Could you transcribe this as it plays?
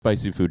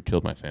Spicy food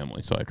killed my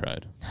family, so I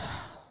tried.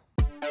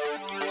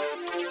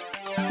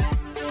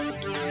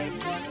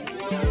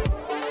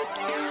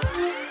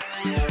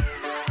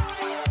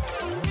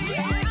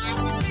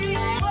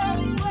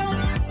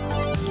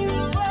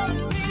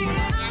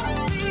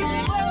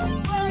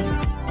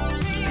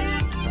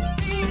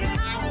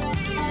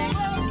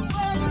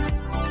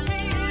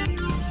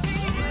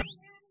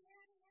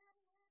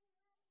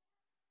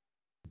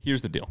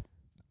 Here's the deal.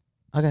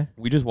 Okay.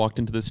 We just walked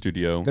into the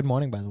studio. Good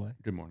morning, by the way.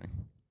 Good morning.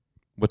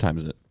 What time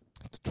is it?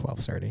 It's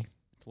 12:30.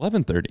 It's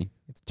 11:30.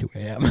 It's 2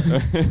 a.m.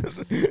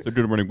 So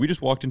good morning. We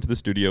just walked into the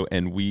studio,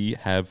 and we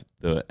have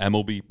the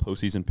MLB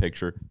postseason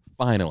picture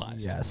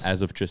finalized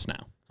as of just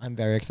now. I'm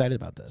very excited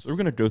about this. So we're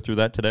going to go through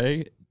that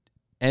today,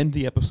 end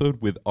the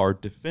episode with our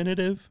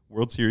definitive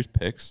World Series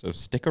picks, so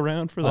stick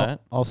around for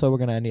that. Also, we're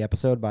going to end the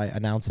episode by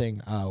announcing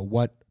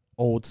what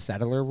old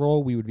settler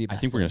role we would be best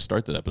I think we're going to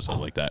start that episode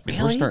like that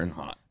because we're starting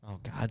hot. Oh,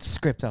 God.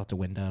 Script out the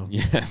window.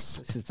 Yes.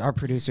 This is our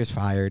producer's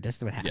fired.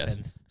 That's what happens.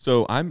 Yes.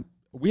 So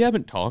we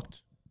haven't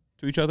talked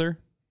to each other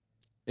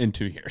in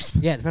 2 years.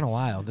 Yeah, it's been a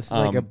while. This is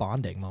like a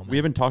bonding moment. We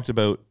haven't talked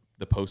about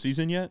the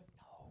postseason yet.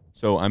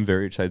 So I'm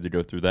very excited to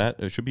go through that.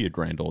 It should be a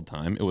grand old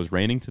time. It was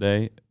raining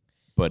today,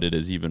 but it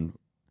is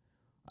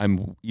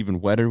I'm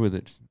even wetter with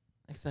it.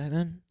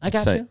 Excitement. I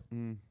got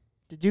you.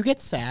 Did you get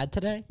sad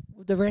today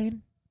with the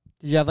rain?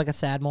 Did you have like a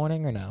sad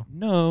morning or no?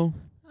 No.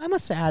 I'm a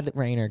sad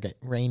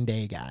rain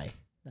day guy.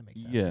 That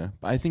makes sense. Yeah,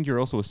 but I think you're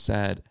also a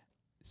sad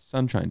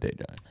sunshine day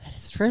guy. That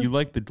is true. You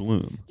like the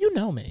gloom. You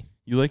know me.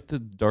 You like the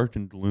dark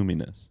and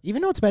gloominess.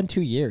 Even though it's been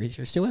 2 years,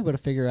 you're still able to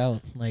figure out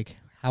like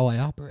how I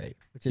operate,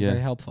 which is very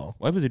helpful.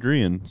 Well, I have a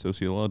degree in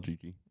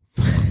sociology.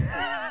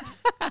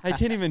 I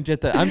can't even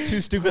get that. I'm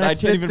too stupid. I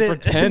can't even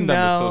pretend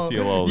I'm a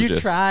sociologist. You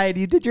tried.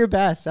 You did your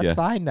best. That's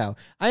fine, though.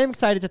 I am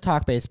excited to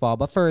talk baseball,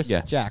 but first,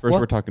 Jack. First,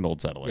 we're talking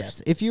old settlers.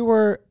 Yes. If you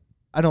were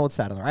an old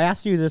settler, I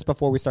asked you this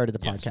before we started the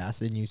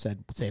podcast, and you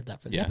said save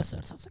that for the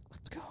episode. So I was like,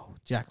 let's go.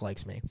 Jack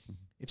likes me.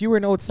 If you were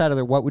an old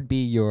settler, what would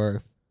be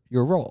your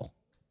role?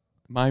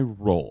 My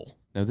role.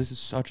 Now, this is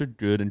such a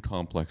good and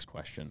complex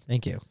question.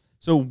 Thank you.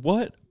 So,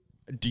 what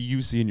do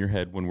you see in your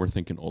head when we're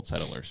thinking old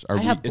settlers? I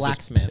have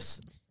blacksmiths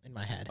in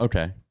my head.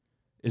 Okay.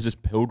 Is this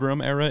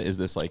Pilgrim era? Is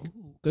this like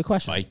good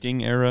question?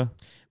 Viking era?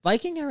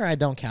 Viking era I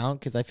don't count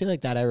because I feel like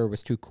that era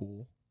was too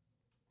cool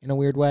in a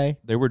weird way.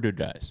 They were good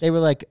guys. They were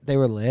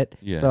lit.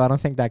 Yeah. So I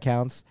don't think that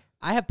counts.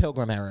 I have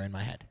Pilgrim era in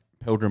my head.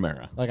 Pilgrim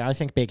era. Like I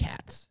think big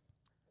hats.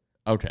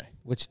 Okay.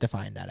 Which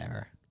defined that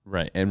era.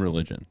 Right. And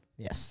religion.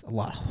 Yes, a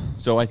lot.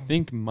 So I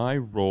think my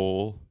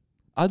role,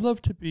 I'd love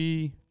to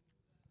be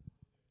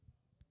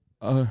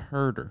a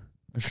herder,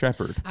 a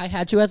shepherd. I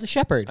had you as a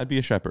shepherd. I'd be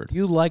a shepherd.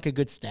 You like a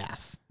good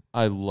staff.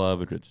 I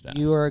love a good staff.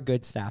 You are a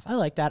good staff. I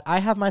like that. I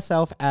have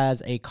myself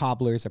as a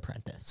cobbler's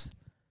apprentice.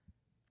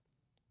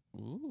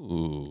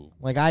 Ooh.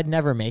 Like, I'd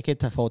never make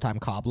it to full-time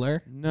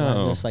cobbler.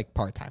 No. I'm just, like,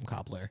 part-time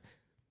cobbler.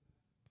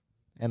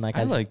 And like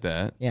I like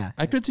that. Yeah.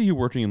 I could see you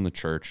working in the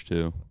church,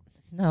 too.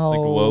 No. Like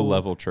a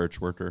low-level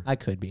church worker. I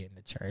could be in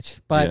the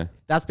church. But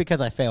that's because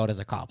I failed as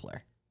a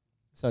cobbler.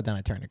 So then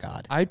I turned to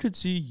God. I could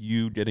see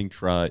you getting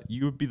tried.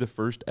 You would be the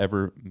first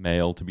ever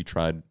male to be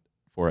tried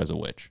for as a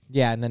witch.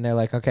 Yeah, and then they're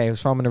like, okay,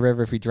 throw him in the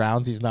river. If he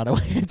drowns, he's not a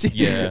witch.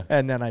 Yeah.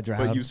 And then I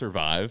drowned. But you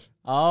survive.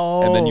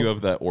 Oh. And then you have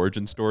that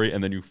origin story,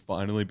 and then you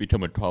finally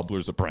become a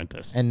cobbler's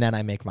apprentice. And then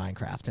I make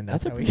Minecraft, and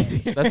that's how we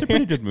That's a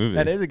pretty good movie.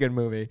 That is a good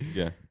movie.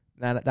 Yeah.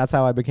 That's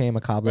how I became a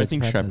cobbler's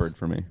apprentice. I think shepherd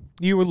for me.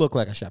 You would look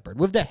like a shepherd.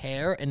 With the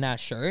hair and that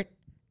shirt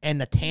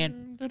and the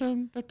tan.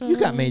 You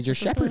got major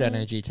shepherd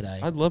energy today.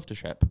 I'd love to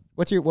shep.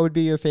 What would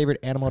be your favorite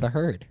animal to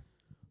herd?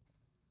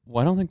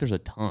 Well, I don't think there's a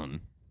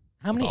ton.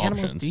 How many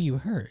animals do you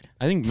herd?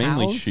 I think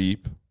mainly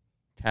sheep.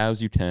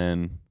 Cows you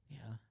tend. Yeah.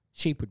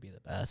 Sheep would be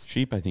the best.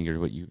 Sheep, I think, are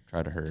what you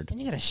try to herd. And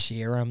you got to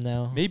shear them,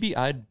 though. Maybe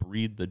I'd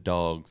breed the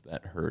dogs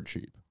that herd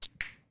sheep.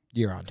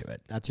 You're onto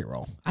it. That's your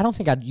role. I don't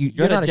think I'd...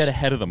 You're not get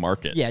ahead of the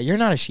market. Yeah, you're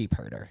not a sheep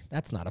herder.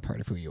 That's not a part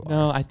of who you are.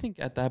 No, I think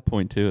at that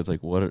point, too, it's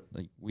like,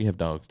 we have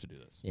dogs to do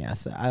this.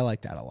 Yes, I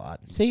like that a lot.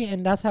 See,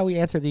 and that's how we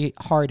answer the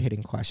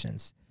hard-hitting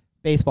questions.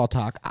 Baseball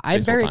talk.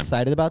 I'm very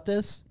excited about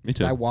this. Me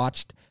too. I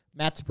watched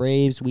Mets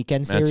Braves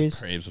weekend series. Mets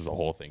Braves was a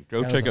whole thing.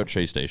 Go check out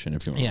Chase Station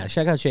if you want. Yeah,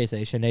 check out Chase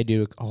Station. They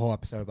do a whole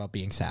episode about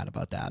being sad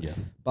about that. Yeah.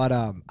 But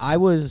I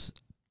was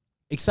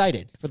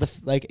excited for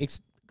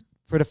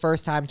the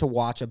first time to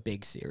watch a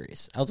big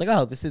series. I was like,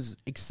 oh, this is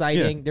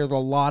exciting. Yeah. There's a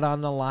lot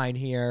on the line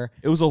here.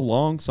 It was a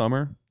long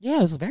summer. Yeah,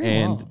 it was very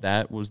long. And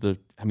that was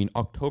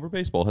October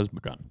baseball has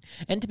begun.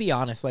 And to be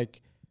honest,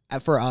 like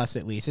for us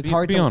at least, it's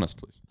hard to be honest,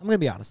 please. I'm going to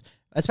be honest.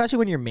 Especially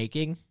when you're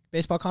making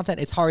baseball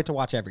content, it's hard to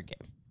watch every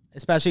game.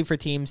 Especially for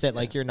teams that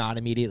like you're not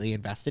immediately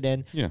invested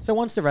in. Yeah. So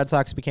once the Red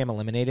Sox became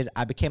eliminated,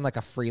 I became like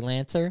a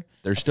freelancer.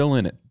 They're still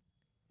in it.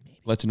 Maybe.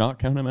 Let's not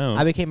count them out.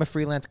 I became a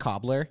freelance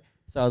cobbler.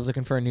 So I was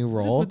looking for a new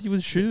role. What is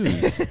with you with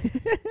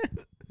shoes?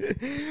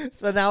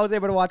 So now I was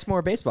able to watch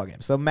more baseball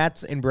games. So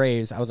Mets and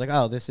Braves, I was like,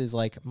 oh, this is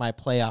like my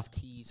playoff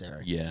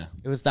teaser. Yeah.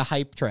 It was the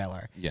hype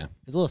trailer. Yeah. It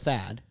was a little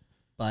sad,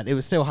 but it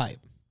was still hype.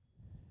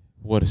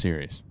 What a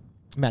series.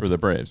 Mets. for the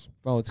Braves.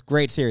 Well, it's a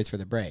great series for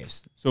the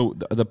Braves. So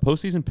the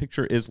postseason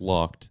picture is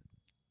locked.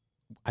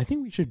 I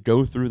think we should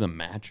go through the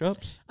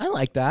matchups. I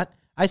like that.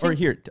 I think Or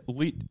here,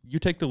 you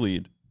take the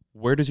lead.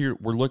 We're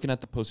looking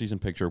at the postseason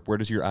picture. Where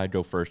does your eye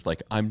go first?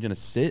 Like, I'm going to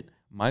sit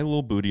my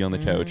little booty on the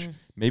couch,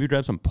 maybe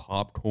grab some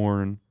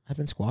popcorn. I've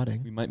been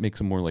squatting. We might make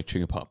some more like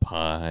chicken pot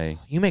pie.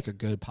 You make a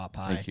good pot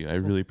pie. Thank you. I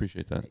really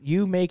appreciate that.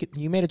 You made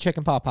a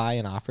chicken pot pie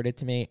and offered it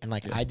to me, and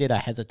I did a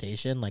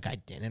hesitation, like I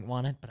didn't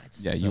want it, but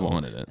You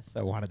wanted it. I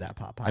so wanted that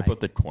pot pie. I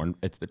put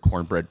it's the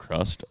cornbread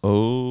crust.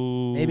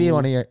 Oh. Maybe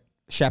one of your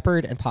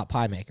shepherd and pot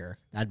pie maker.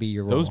 That'd be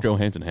your role. Those go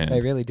hand in hand. They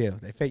really do.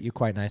 They fit you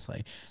quite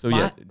nicely. So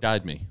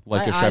guide me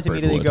like a my eyes shepherd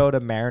immediately would. go to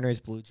Mariners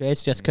Blue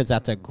Jays just because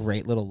that's a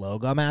great little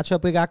logo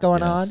matchup we got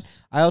going on.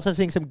 I also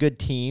think some good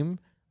team,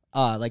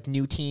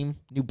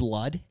 new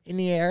blood in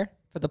the air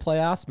for the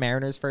playoffs.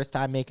 Mariners first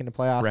time making the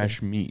playoffs.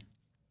 Fresh meat.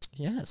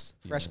 Yes,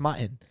 fresh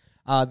mutton.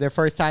 Their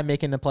first time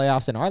making the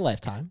playoffs in our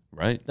lifetime.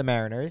 Right. The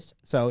Mariners.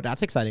 So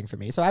that's exciting for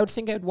me. So I would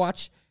think I'd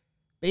watch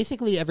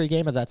basically every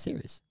game of that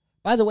series.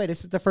 By the way,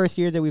 this is the first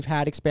year that we've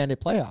had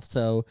expanded playoffs,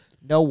 so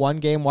no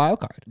one-game wild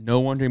card. No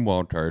one-game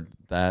wild card.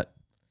 That,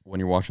 when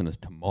you're watching this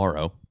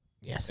tomorrow,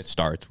 yes, it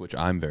starts, which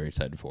I'm very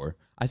excited for.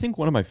 I think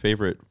one of my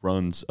favorite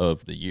runs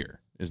of the year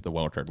is the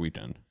wild card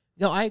weekend.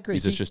 No, I agree.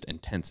 Because it's just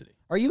intensity.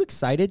 Are you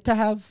excited to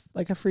have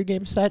like a free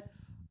game set?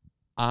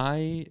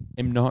 I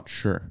am not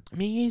sure.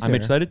 Me either. I'm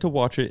excited to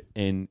watch it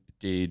and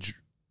gauge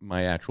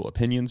my actual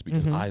opinions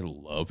because I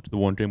loved the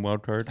one-game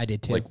wild card. I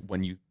did too. Like,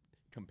 when you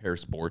compare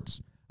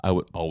sports, I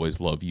would always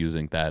love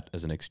using that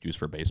as an excuse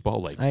for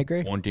baseball. Like, I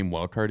agree. One-game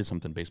wild card is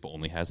something baseball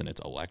only has, and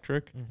it's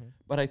electric.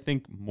 But I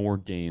think more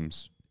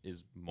games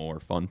is more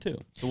fun too.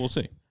 So we'll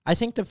see. I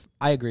think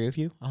I agree with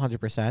you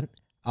 100%.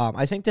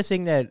 I think the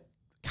thing that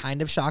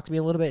kind of shocked me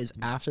a little bit is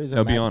after the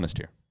Now, Mets, be honest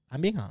here.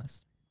 I'm being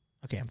honest.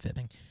 Okay, I'm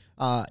fibbing.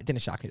 It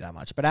didn't shock me that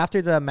much. But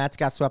after the Mets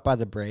got swept by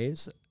the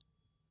Braves,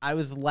 it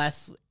was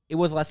less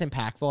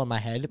impactful in my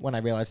head when I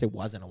realized it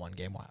wasn't a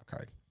one-game wild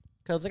card.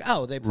 Because I was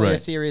like, they play a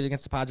series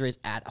against the Padres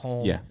at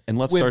home. Yeah, and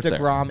let's with start there.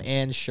 DeGrom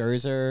and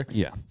Scherzer.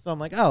 Yeah. So I'm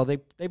like,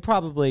 they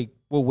probably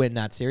will win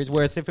that series.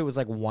 Whereas if it was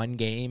like one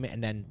game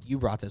and then you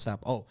brought this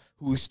up,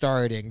 who's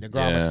starting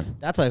DeGrom? Yeah.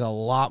 That's like a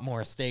lot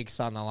more stakes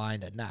on the line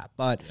than that.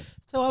 But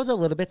so I was a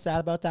little bit sad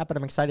about that, but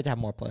I'm excited to have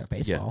more playoff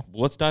baseball. Yeah.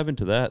 Well, let's dive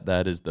into that.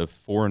 That is the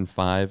 4 and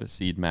 5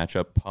 seed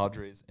matchup,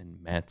 Padres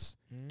and Mets.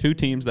 Two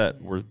teams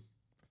that were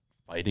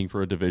fighting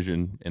for a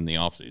division in the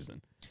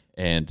offseason.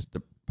 And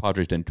the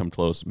Padres didn't come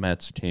close.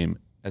 Mets came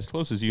as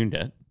close as you can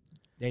get.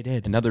 They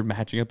did. And now they're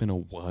matching up in a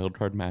wild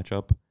card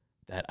matchup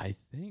that I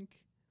think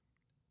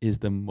is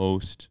the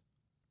most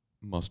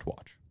must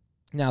watch.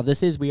 Now,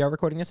 we are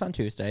recording this on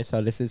Tuesday,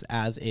 so this is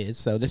as is.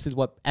 So this is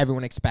what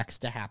everyone expects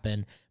to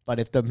happen. But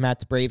if the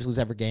Braves lose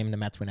every game and the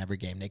Mets win every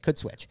game, they could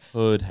switch.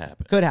 Could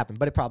happen. Could happen,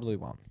 but it probably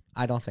won't.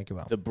 I don't think it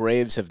will. The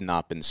Braves have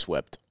not been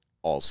swept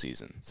all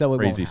season. So it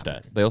Crazy won't stat.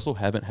 happen. They also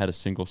haven't had a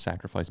single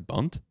sacrifice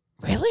bunt.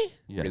 Really?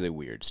 Yeah. Really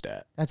weird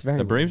stat. That's very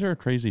The weird. Braves are a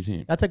crazy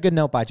team. That's a good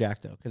note by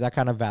Jack, though, because that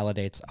kind of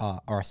validates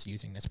us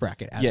using this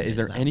bracket. As Yeah, it is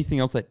there now. anything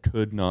else that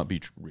could not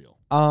be real?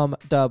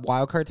 The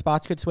wild card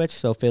spots could switch,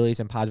 so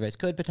Phillies and Padres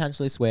could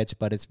potentially switch,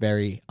 but it's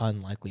very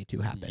unlikely to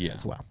happen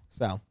as well.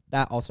 So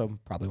that also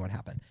probably won't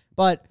happen.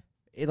 But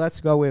let's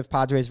go with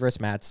Padres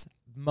versus Mets.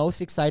 Most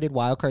excited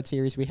wild card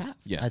series we have.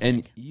 Yeah, I and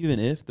think. even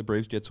if the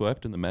Braves get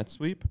swept in the Mets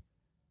sweep,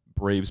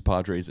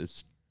 Braves-Padres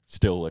is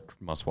still a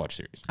must-watch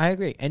series. I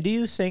agree. And do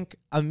you think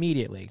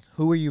immediately,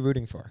 who are you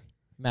rooting for?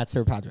 Mets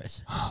or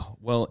Padres?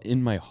 Well,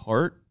 in my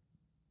heart,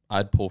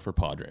 I'd pull for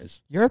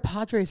Padres. You're a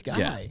Padres guy.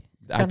 Yeah.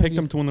 It's I kind picked of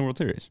them to win the World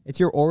Series. It's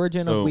your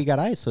origin So- of We Got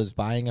Ice was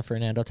buying a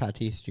Fernando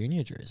Tatis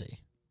Jr. jersey.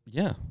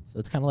 Yeah, So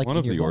it's kind of like one in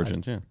of your the blood.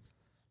 origins, yeah.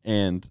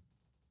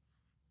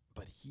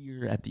 But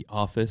here at the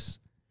office,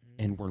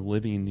 and we're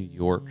living in New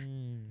York,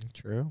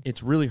 True.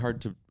 it's really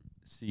hard to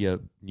see a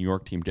New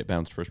York team get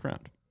bounced first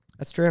round.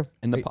 That's true.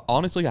 And Wait,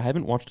 honestly, I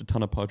haven't watched a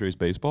ton of Padres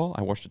baseball.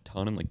 I watched a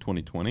ton in like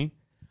 2020,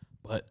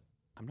 but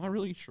I'm not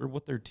really sure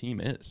what their team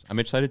is. I'm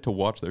excited to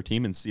watch their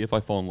team and see if I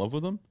fall in love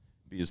with them,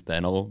 because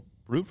then I'll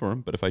root for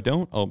them. But if I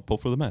don't, I'll pull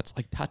for the Mets.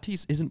 Like,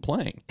 Tatis isn't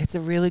playing. it's a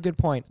really good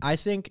point. I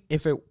think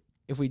if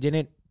we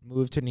didn't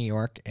move to New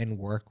York and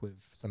work with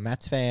some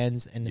Mets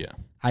fans, and Yeah.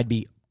 I'd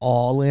be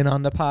all in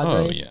on the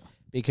Padres. Oh, yeah.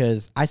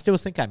 Because I still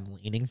think I'm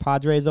leaning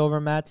Padres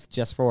over Mets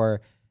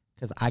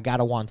because I got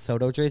a Juan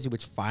Soto jersey,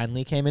 which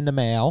finally came in the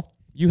mail.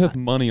 You have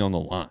money on the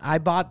line. I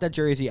bought the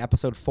jersey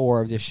episode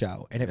 4 of this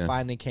show, and it Yeah.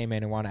 finally came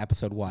in and won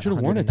episode 1.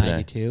 Should've worn it today.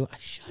 192. I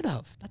should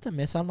have. That's a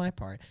miss on my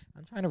part.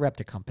 I'm trying to rep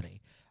the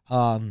company.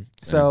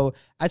 So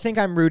I think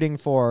I'm rooting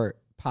for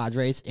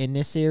Padres in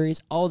this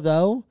series.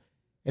 Although,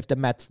 if the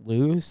Mets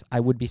lose, I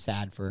would be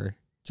sad for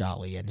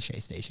Jolly and Shea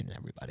Station and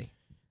everybody.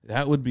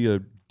 That would be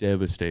a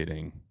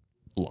devastating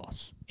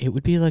loss. It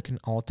would be like an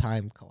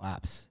all-time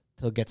collapse.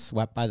 They'll get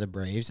swept by the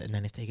Braves, and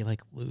then if they get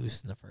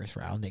lose in the first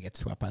round, they get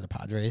swept by the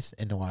Padres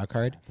in the wild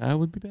card. That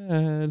would be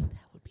bad.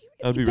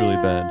 That would be really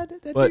bad.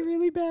 That'd But, be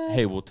really bad.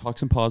 Hey, we'll talk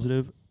some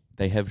positive.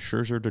 They have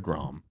Scherzer,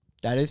 DeGrom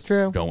That is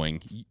true.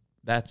 going.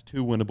 that's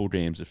 2 winnable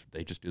games if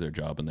they just do their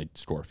job and they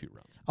score a few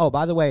runs. Oh,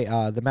 by the way,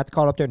 the Mets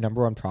called up their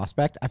number 1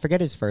 prospect. I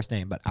forget his first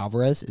name, but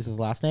Alvarez is his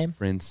last name.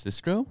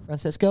 Francisco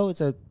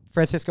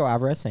Francisco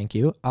Alvarez. Thank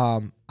you.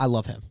 I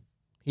love him.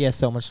 He has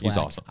so much swag. He's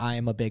awesome. I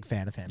am a big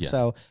fan of him. Yeah.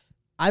 So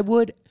I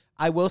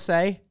will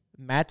say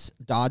Mets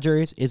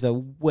Dodgers is a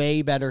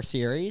way better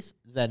series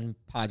than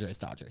Padres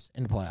Dodgers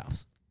in the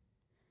playoffs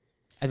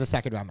as a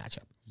second round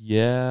matchup.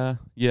 Yeah.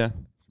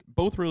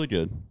 Both really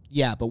good.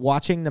 Yeah, but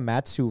watching the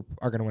Mets, who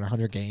are going to win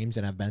 100 games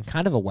and have been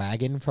kind of a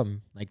wagon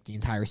from like the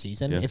entire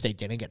season, if they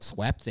didn't get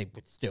swept, they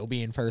would still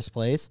be in first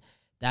place.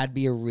 That'd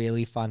be a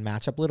really fun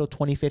matchup. Little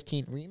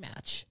 2015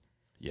 rematch.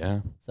 Yeah.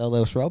 So a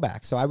little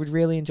throwback. So I would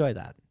really enjoy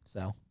that.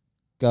 So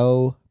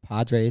go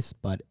Padres,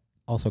 but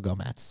also go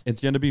Mets.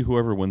 It's going to be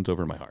whoever wins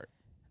over my heart.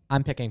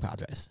 I'm picking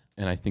Padres.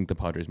 And I think the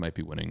Padres might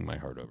be winning my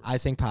heart over. I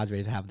think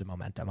Padres have the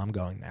momentum. I'm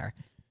going there.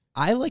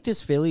 I like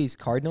this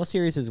Phillies-Cardinal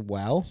series as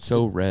well.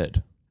 So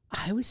red.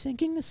 I was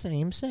thinking the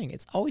same thing.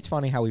 It's always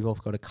funny how we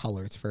both go to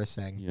colors first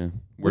thing. Yeah.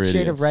 Which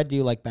shade of red do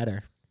you like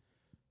better?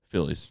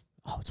 Phillies.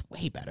 Oh, it's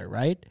way better,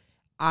 right?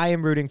 I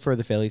am rooting for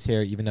the Phillies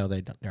here, even though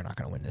they're not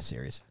going to win this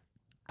series.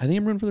 I think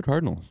I'm rooting for the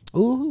Cardinals.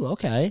 Ooh,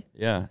 okay.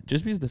 Yeah.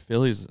 Just because the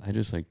Phillies, I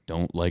just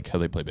don't like how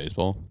they play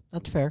baseball.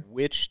 That's fair.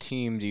 Which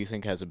team do you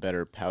think has a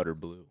better powder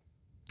blue?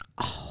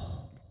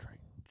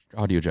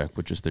 Audio Jack,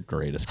 which is the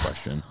greatest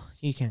question.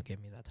 You can't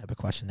give me that type of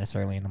question this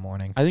early in the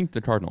morning. I think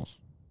the Cardinals.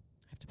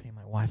 I have to pay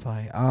my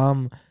Wi-Fi.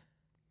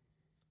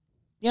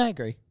 Yeah, I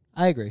agree.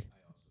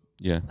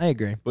 Yeah. I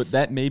agree. But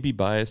that may be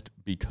biased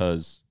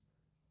because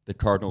the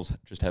Cardinals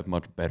just have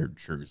much better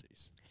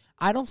jerseys.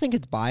 I don't think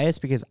it's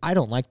biased because I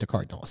don't like the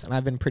Cardinals, and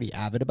I've been pretty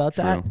avid about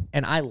that. True.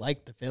 And I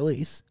like the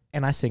Phillies,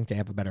 and I think they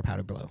have a better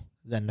powder blue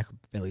than the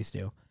Phillies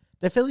do.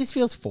 The Phillies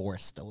feels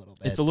forced a little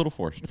bit. It's a little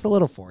forced. It's a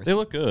little forced. They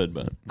look good,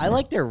 but I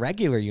like their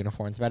regular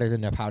uniforms better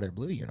than their powder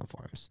blue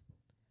uniforms.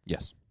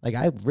 yes. Like,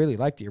 I really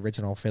like the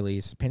original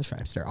Phillies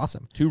pinstripes. They're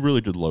awesome. 2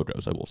 really good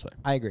logos, I will say.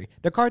 I agree.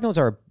 The Cardinals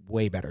are a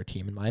way better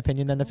team, in my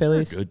opinion, than the They're a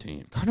Phillies. good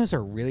team. Cardinals are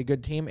a really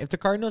good team. If the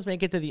Cardinals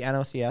make it to the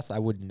NLCS, I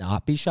would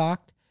not be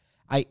shocked.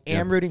 I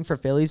am rooting for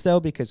Phillies, though,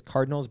 because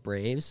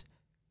Cardinals-Braves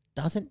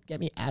doesn't get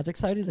me as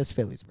excited as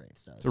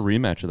Phillies-Braves does. It's a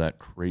rematch of that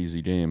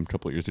crazy game a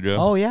couple of years ago.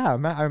 Oh, yeah.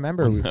 I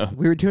remember. No.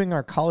 We were doing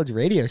our college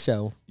radio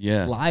show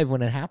yeah. live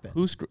when it happened.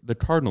 The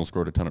Cardinals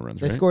scored a ton of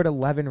runs, They right? scored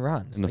 11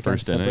 runs in the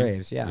against first inning. the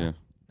Braves. Yeah.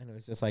 And it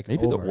was just like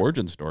Maybe over. the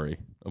origin story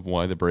of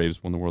why the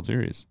Braves won the World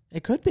Series.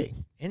 It could be.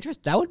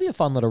 That would be a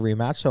fun little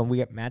rematch. So we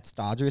get Mets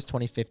Dodgers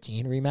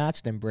 2015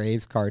 rematch, then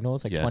Braves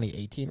Cardinals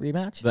 2018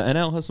 rematch. The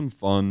NL has some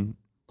fun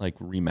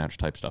rematch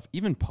type stuff.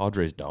 Even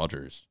Padres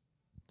Dodgers,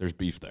 there's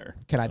beef there.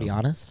 Can I be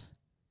honest?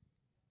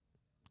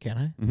 Can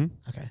I? Mm-hmm.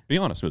 Okay. Be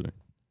honest with me.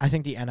 I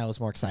think the NL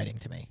is more exciting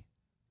to me.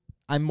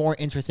 I'm more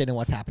interested in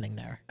what's happening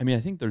there. I mean, I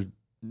think there's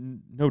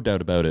no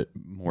doubt about it,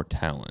 more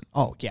talent.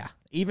 Oh, yeah.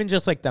 Even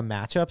just the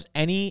matchups,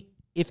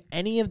 if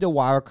any of the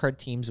wild card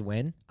teams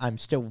win, I'm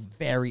still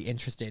very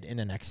interested in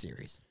the next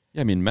series.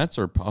 Yeah, I mean, Mets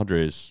or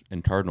Padres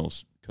and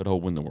Cardinals could all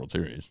win the World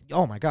Series.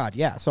 Oh, my God,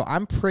 yeah. So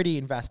I'm pretty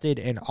invested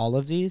in all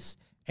of these.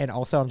 And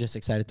also, I'm just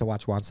excited to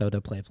watch Juan Soto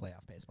play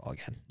playoff baseball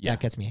again. Yeah. That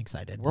gets me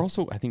excited. We're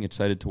also, I think,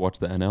 excited to watch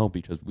the NL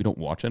because we don't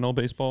watch NL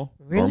baseball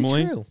Really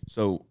normally. true.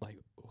 So,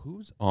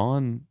 who's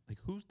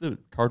the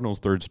Cardinals'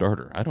 third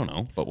starter? I don't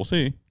know, but we'll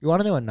see. You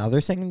want to know another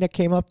thing that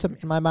came up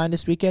in my mind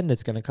this weekend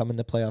that's going to come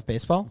into playoff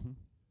baseball? Mm-hmm.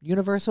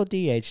 Universal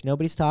DH.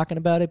 Nobody's talking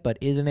about it, but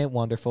isn't it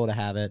wonderful to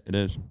have it? It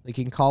is. You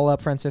can call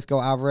up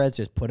Francisco Alvarez,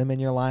 just put him in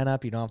your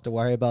lineup. You don't have to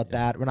worry about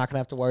that. We're not going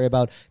to have to worry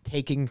about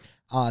taking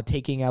out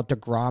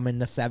DeGrom in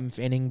the 7th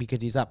inning because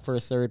he's up for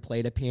a third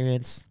plate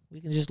appearance.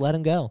 We can just let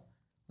him go.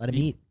 Let him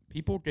eat.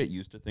 People get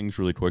used to things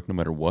really quick no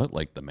matter what,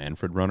 like the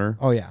Manfred runner.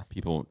 Oh, yeah.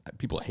 People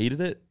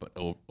hated it, but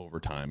over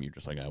time, you're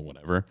just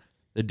whatever.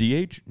 The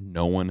DH,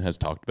 no one has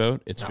talked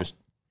about. It's just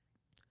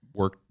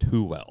worked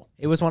too well.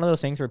 It was one of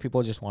those things where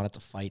people just wanted to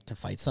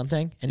fight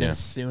something. And then as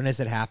soon as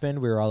it happened,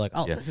 we were all like,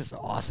 this is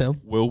awesome.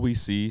 Will we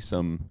see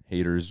some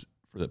haters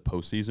for the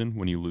postseason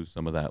when you lose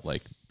some of that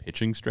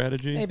pitching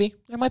strategy? Maybe.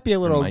 There might be a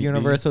little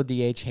universal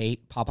DH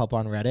hate pop up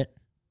on Reddit.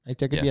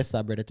 There could be a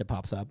subreddit that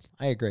pops up.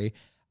 I agree.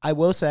 I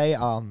will say,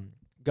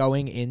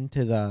 going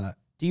into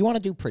do you want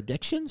to do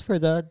predictions for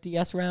the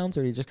DS rounds,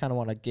 or do you just kind of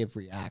want to give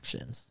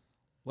reactions?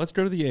 Let's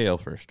go to the AL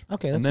first.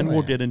 Okay, and then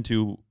we'll get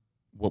into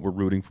what we're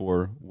rooting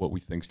for, what we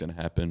think's going to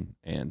happen,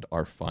 and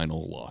our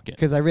final lock-in.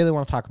 Because I really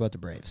want to talk about the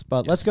Braves.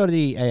 But let's go to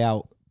the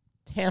AL.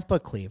 Tampa,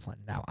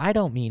 Cleveland. Now, I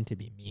don't mean to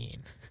be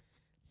mean.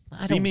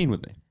 Be mean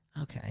with me.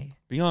 Okay.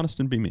 Be honest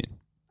and be mean.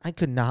 I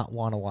could not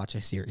want to watch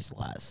a series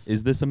less.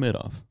 Is this a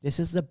mid-off? This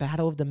is the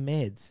battle of the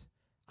mids.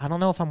 I don't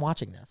know if I'm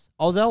watching this.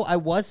 Although I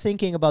was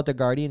thinking about the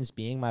Guardians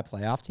being my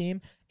playoff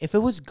team. If it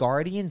was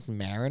Guardians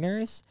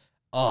Mariners,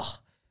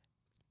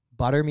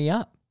 butter me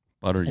up.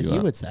 Butter as you you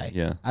up. would say.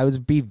 Yeah. I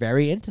would be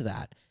very into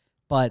that.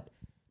 But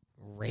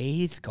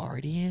Rays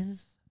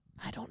Guardians,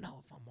 I don't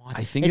know if I'm watching.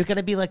 I think it's going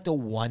to be like the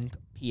 1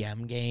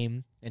 p.m.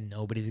 game and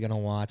nobody's going to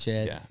watch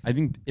it. Yeah, I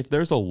think if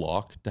there's a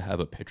lock to have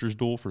a pitcher's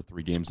duel for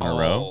 3 games in a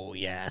row, Oh,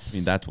 yes. I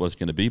mean, that's what it's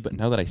going to be. But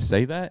now that I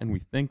say that and we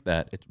think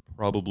that, it's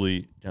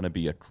probably going to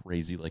be a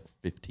crazy,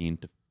 15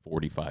 to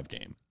 45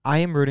 game. I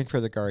am rooting for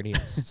the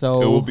Guardians.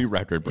 So It will be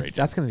record breaking.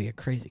 that's going to be a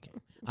crazy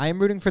game. I am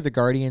rooting for the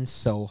Guardians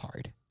so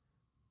hard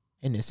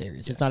in this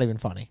series. It's not even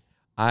funny.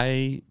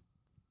 I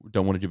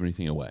don't want to give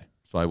anything away,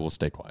 so I will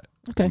stay quiet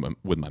Okay.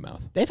 with my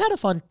mouth.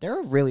 They're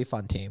a really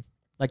fun team.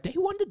 Like, they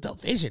won the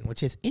division,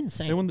 which is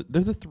insane.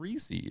 They're the 3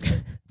 seed.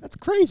 That's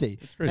crazy.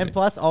 It's crazy. And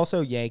plus, also,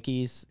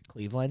 Yankees,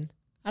 Cleveland.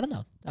 I don't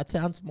know. That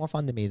sounds more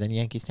fun to me than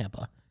Yankees,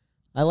 Tampa.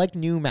 I like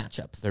new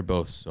matchups. They're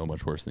both so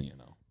much worse than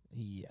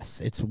Yes,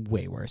 it's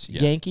way worse.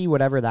 Yeah. Yankee,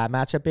 whatever that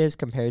matchup is,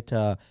 compared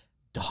to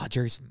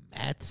Dodgers,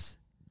 Mets.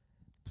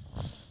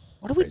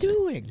 What are we Crazy.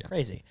 doing? Yeah.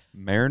 Crazy.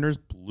 Mariners,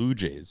 Blue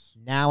Jays.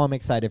 Now I'm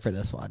excited for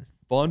this one.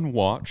 Fun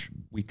watch.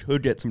 We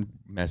could get some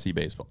messy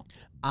baseball.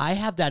 I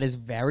have that as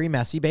very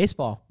messy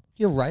baseball.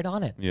 You're right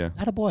on it. Yeah.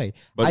 Attaboy.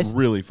 But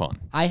really fun.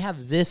 I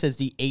have this as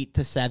the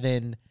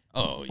 8-7,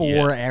 Oh,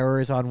 4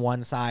 errors on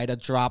one side, a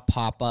drop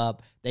pop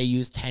up. They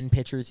use 10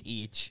 pitchers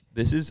each.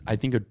 This is, I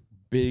think, a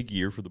big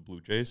year for the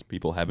Blue Jays.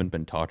 People haven't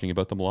been talking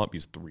about them a lot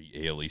because 3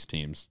 AL East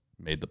teams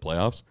made the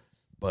playoffs,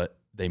 but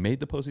they made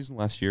the postseason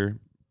last year,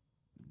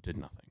 did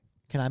nothing.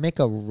 Can I make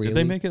a really... Did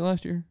they make it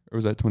last year, or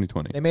was that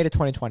 2020? They made it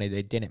 2020.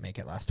 They didn't make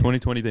it last year.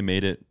 2020, they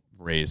made it.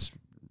 Rays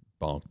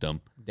bonked them.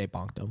 They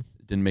bonked them.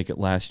 Didn't make it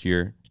last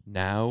year.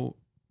 Now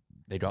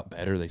they got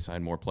better. They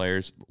signed more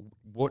players.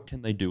 What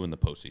can they do in the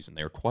postseason?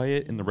 They were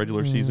quiet in the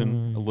regular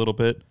season a little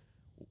bit.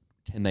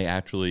 Can they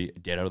actually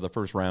get out of the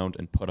first round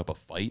and put up a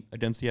fight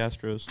against the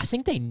Astros? I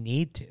think they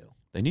need to.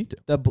 They need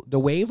to. The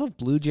wave of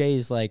Blue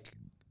Jays,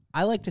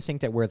 I like to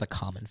think that we're the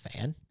common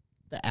fan,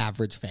 the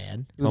average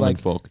fan. Who Common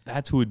folk.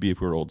 That's who we'd be if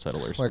we were old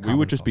settlers. We're We common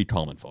would just folk. be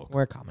common folk.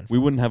 We're common We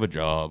folk. wouldn't have a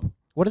job.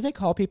 What do they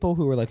call people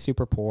who are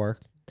super poor?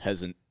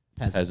 Peasant.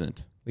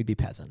 Peasant. We'd be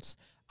peasants.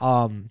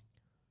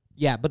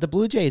 Yeah, but the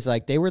Blue Jays,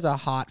 they were the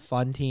hot,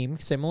 fun team,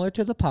 similar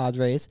to the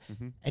Padres,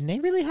 and they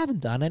really haven't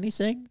done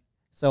anything.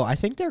 So I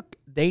think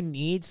they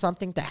need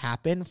something to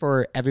happen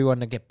for everyone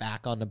to get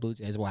back on the Blue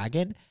Jays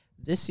wagon.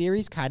 This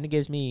series kind of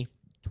gives me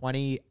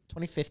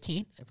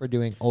 2015, if we're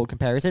doing old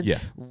comparisons. Yeah.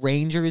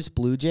 Rangers,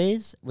 Blue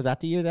Jays, was that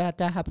the year that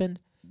happened?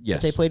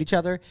 Yes. That they played each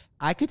other?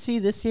 I could see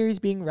this series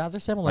being rather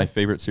similar. My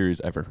favorite series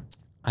ever.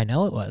 I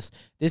know it was.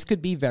 This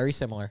could be very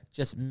similar.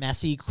 Just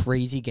messy,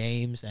 crazy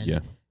games, and Yeah.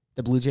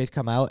 the Blue Jays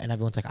come out, and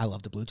everyone's like, I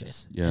love the Blue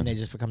Jays. Yeah. And they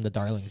just become the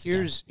darlings.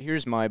 again.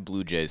 Here's my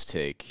Blue Jays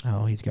take.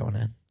 Oh, he's going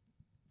in.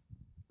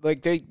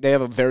 They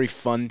have a very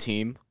fun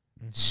team,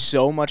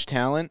 so much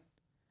talent,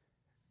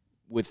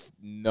 with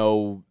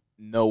no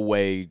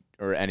way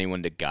or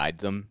anyone to guide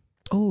them.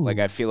 Oh,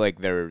 I feel like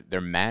their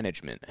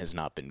management has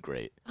not been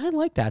great. I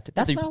like that.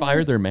 That's They not fired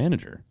what- their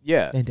manager.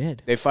 Yeah, They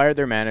did. they fired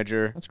their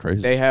manager. That's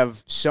crazy. They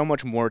have so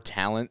much more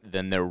talent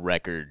than their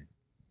record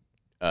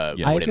I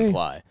would agree.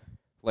 imply.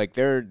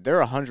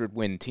 They're a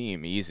 100-win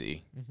team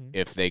easy Mm-hmm.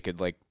 if they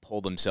could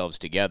pull themselves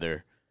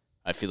together.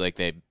 I feel like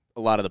a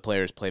lot of the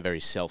players play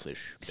very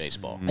selfish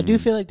baseball. I do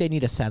feel like they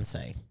need a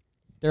sensei.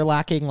 They're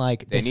lacking They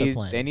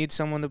discipline. need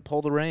someone to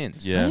pull the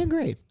reins. Yeah. I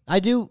agree. I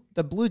do.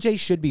 The Blue Jays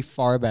should be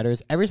far better.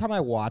 Every time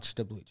I watch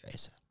the Blue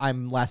Jays,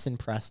 I'm less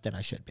impressed than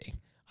I should be.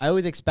 I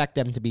always expect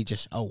them to be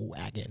just a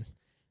wagon.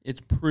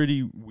 It's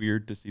pretty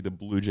weird to see the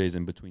Blue Jays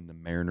in between the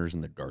Mariners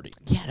and the Guardians.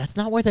 Yeah, that's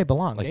not where they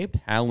belong.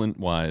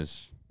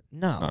 Talent-wise,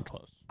 No. not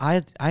close.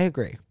 I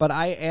agree, but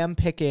I am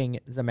picking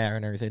the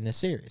Mariners in this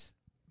series.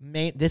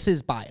 This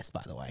is bias,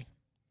 by the way.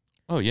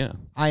 Oh, yeah.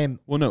 I am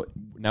Well, no,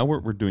 now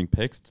we're doing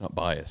picks. It's not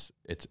bias.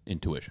 It's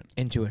intuition.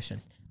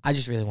 intuition. I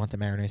just really want the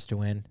Mariners to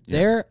win.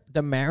 Yeah.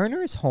 The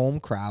Mariners home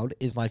crowd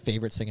is my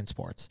favorite thing in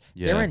sports.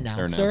 Yeah, Their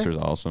announcer's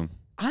awesome.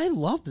 I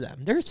love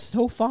them. They're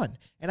so fun.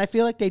 And I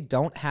feel like they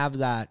don't have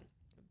that.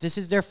 This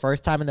is their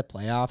first time in the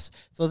playoffs,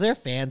 so their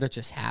fans are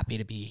just happy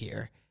to be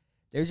here.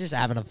 They're just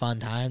having a fun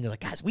time. They're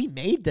like, guys, we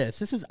made this.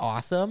 This is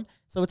awesome.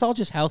 So it's all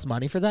just house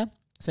money for them.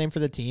 Same for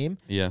the team.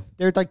 Yeah.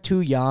 They're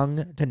too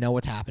young to know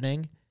what's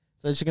happening.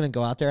 So they're just going to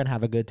go out there and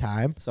have a good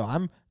time. So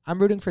I'm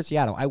rooting for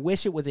Seattle. I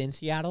wish it was in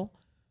Seattle,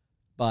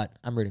 but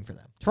I'm rooting for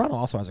them. Toronto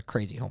also has a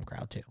crazy home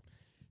crowd, too.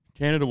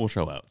 Canada will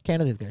show out.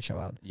 Canada's going to show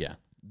out. Yeah.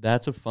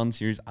 That's a fun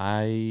series.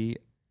 I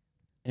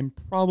am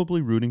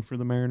probably rooting for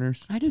the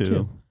Mariners. I do,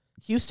 too.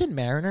 Houston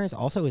Mariners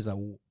also is a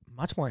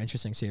much more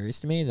interesting series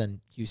to me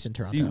than Houston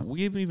Toronto. See,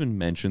 we haven't even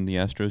mentioned the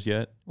Astros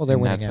yet. Well, they're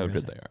and winning that's how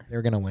everything. good they are.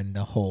 They're going to win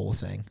the whole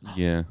thing.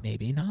 Yeah.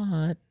 Maybe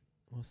not.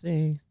 We'll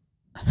see.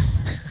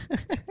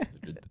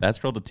 That's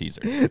called a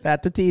teaser.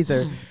 That's a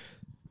teaser.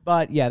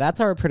 But, yeah, that's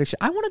our prediction.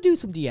 I want to do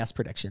some DS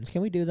predictions.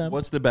 Can we do them?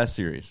 What's the best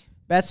series?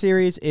 Best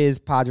series is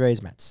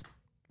Padres-Mets.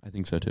 I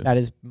think so, too. That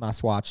is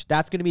must watch.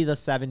 That's going to be the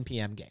 7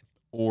 p.m. game.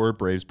 Or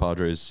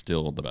Braves-Padres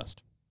still the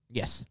best.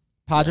 Yes.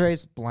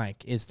 Padres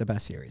blank is the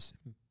best series.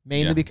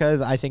 Mainly Yeah.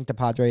 because I think the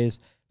Padres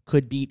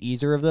could beat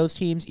either of those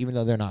teams, even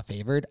though they're not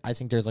favored. I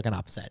think there's an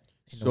upset.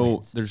 in the So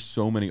wins. there's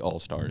so many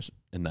all-stars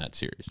in that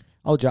series.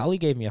 Oh, Jolly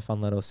gave me a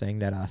fun little thing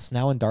that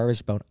Snell and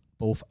Darvish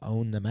both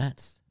own the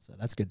Mets, so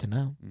that's good to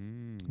know.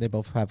 Mm. They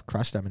both have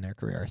crushed them in their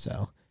career,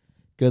 so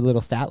good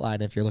little stat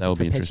line if you're looking That'll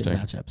for be pitching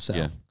interesting. matchups. So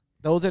Yeah.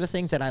 those are the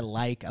things that I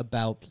like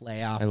about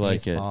playoff I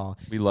like baseball.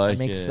 We like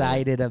I'm it.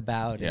 excited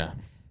about Yeah. it.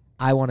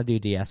 I want to do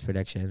DS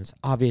predictions.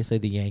 Obviously,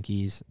 the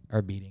Yankees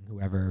are beating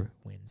whoever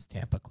wins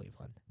Tampa,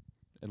 Cleveland.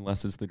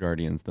 Unless it's the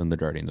Guardians, then the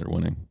Guardians are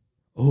winning.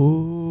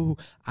 Ooh,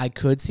 I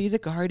could see the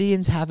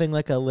Guardians having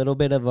like a little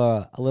bit of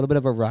a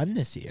run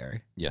this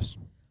year. Yes.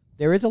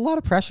 There is a lot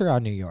of pressure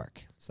on New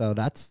York. So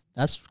that's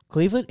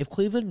Cleveland. If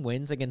Cleveland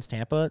wins against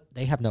Tampa,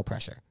 they have no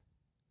pressure.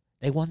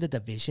 They won the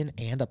division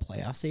and a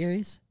playoff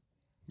series.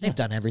 They've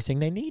done everything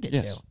they needed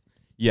Yes. to.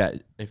 Yeah,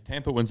 if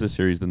Tampa wins this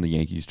series, then the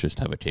Yankees just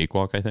have a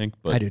cakewalk, I think.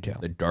 But I do too.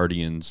 The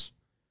Guardians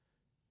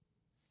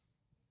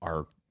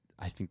are,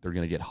 I think they're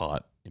going to get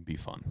hot and be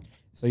fun.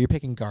 So you're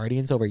picking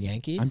Guardians over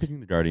Yankees? I'm picking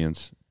the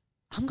Guardians.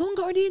 I'm going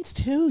Guardians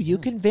too. You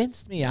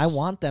convinced me. I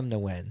want them to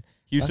win.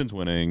 Houston's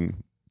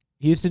winning.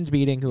 Houston's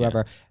beating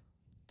whoever.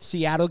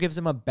 Seattle gives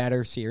them a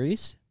better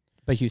series,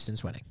 but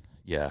Houston's winning.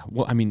 Yeah.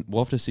 Well, I mean,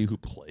 we'll have to see who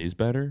plays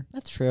better.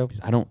 That's true.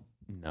 I don't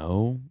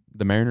know.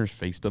 The Mariners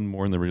faced them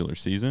more in the regular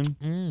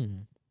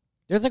season.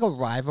 There's like a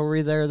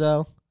rivalry there,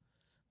 though.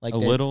 Like A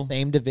they're little.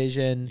 same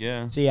division.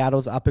 Yeah.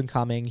 Seattle's up and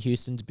coming.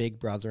 Houston's big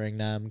brothering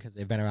them because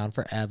they've been around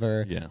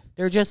forever. Yeah.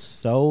 They're just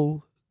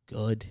so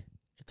good.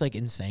 It's like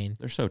insane.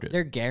 They're so good.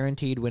 They're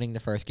guaranteed winning the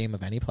first game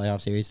of any playoff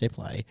series they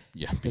play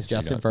Yeah. because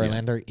Justin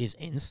Verlander is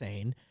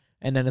insane.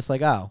 And then it's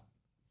like, oh,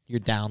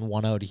 you're down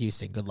 1-0 to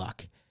Houston. Good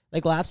luck.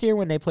 Like last year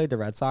when they played the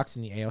Red Sox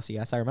in the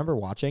ALCS, I remember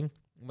watching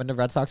when the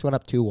Red Sox went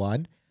up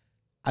 2-1.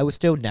 I was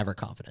still never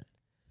confident.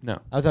 No.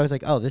 I was always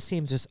like, oh, this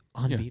team's just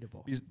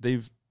unbeatable.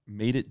 They've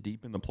made it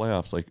deep in the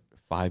playoffs like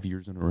 5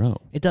 years in a row.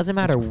 It doesn't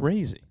matter. It's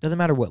crazy. Doesn't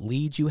matter what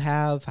lead you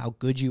have, how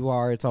good you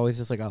are. It's always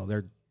just like, oh,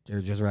 they're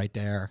just right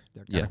there.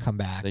 They're gonna come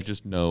back. They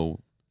just know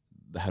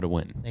how to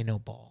win. They know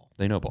ball.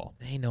 They know ball.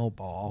 They know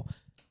ball.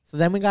 So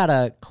then we got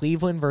a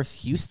Cleveland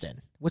versus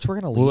Houston, which we're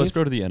gonna leave. Well, let's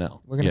go to the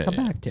NL. We're gonna come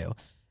back to.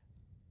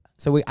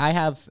 So I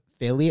have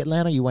Philly,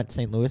 Atlanta. You went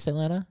St. Louis,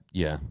 Atlanta.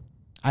 Yeah.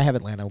 I have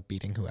Atlanta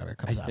beating whoever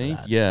comes I out think,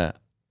 of that. yeah.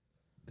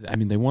 I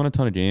mean, they won a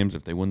ton of games.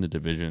 If they win the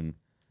division,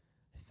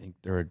 I think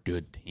they're a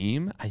good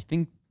team. I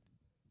think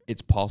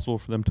it's possible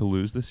for them to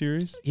lose the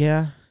series.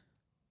 Yeah.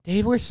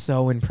 They were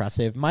so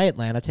impressive. My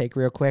Atlanta take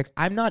real quick.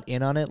 I'm not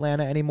in on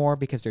Atlanta anymore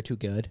because they're too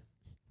good.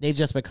 They've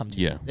just become too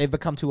good. They've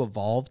become too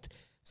evolved,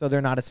 so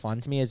they're not as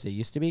fun to me as they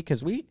used to be.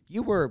 Because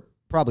you were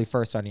probably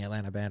first on the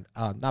Atlanta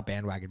not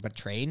bandwagon, but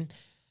train.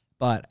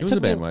 But It was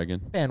a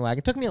bandwagon.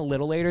 It took me a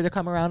little later to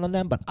come around on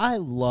them, but I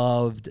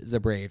loved the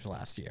Braves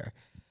last year.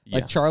 Yeah.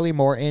 Like Charlie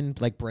Morton,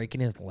 like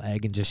breaking his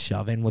leg and just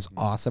shoving was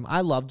awesome.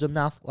 I loved them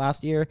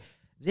last year.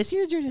 This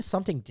year, they're just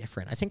something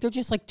different. I think they're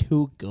just like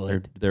too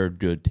good. They're a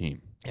good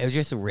team. They're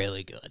just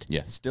really good.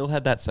 Yeah. Still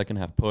had that second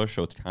half push,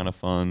 so it's kind of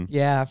fun.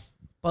 Yeah.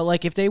 But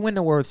like if they win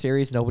the World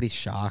Series, nobody's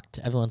shocked.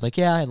 Everyone's like,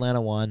 yeah,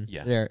 Atlanta won.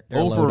 Yeah. They're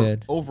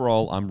loaded.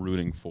 Overall, I'm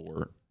rooting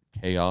for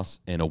chaos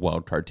and a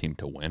wild card team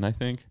to win, I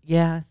think.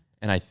 Yeah.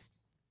 And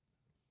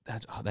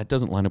that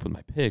doesn't line up with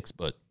my picks,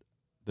 but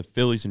the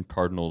Phillies and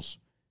Cardinals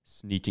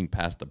sneaking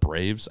past the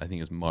Braves, I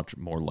think, is much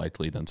more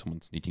likely than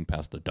someone sneaking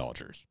past the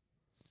Dodgers.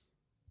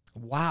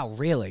 Wow,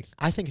 really?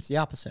 I think it's the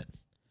opposite.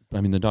 I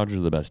mean, the Dodgers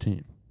are the best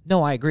team.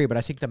 No, I agree, but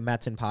I think the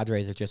Mets and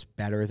Padres are just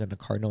better than the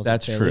Cardinals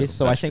That's and Phillies. true.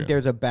 So That's I think true.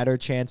 there's a better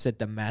chance that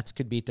the Mets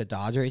could beat the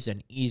Dodgers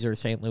than either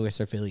St. Louis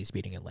or Phillies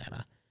beating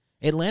Atlanta.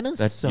 Atlanta's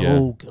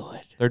good.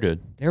 They're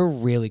good. They're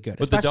really good.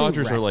 But the especially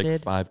Dodgers are like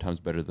rested. 5 times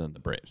better than the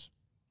Braves.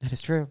 That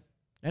is true.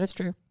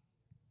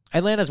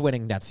 Atlanta's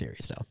winning that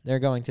series, though. They're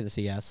going to the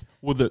CS.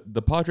 Well,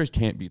 the Padres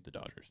can't beat the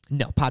Dodgers.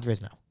 No,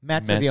 Padres no.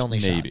 Mets are the only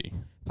maybe. shot.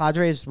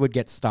 Padres would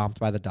get stomped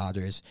by the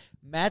Dodgers.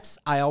 Mets,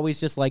 I always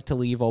just like to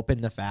leave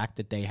open the fact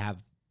that they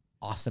have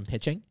awesome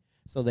pitching,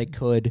 so they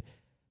could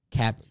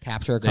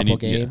capture a couple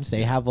games. Yeah.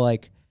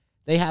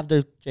 They have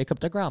the Jacob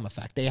deGrom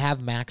effect. They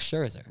have Max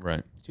Scherzer.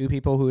 Right. Two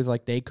people who is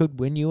like they could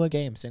win you a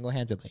game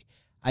single-handedly.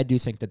 I do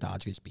think the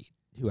Dodgers beat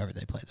whoever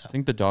they play, though. I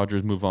think the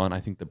Dodgers move on.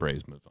 I think the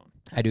Braves move on.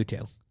 I do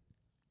too.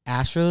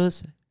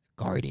 Astros,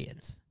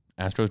 Guardians.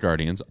 Astros,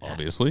 Guardians,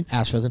 obviously.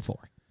 Astros in 4.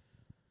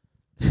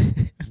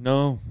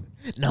 No.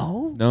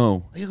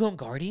 No? Are you going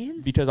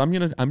Guardians? Because I'm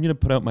gonna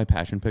put out my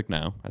passion pick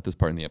now at this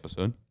part in the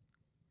episode.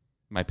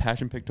 My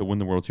passion pick to win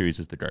the World Series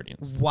is the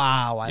Guardians.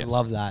 Wow, I Yes.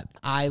 love that.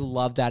 I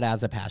love that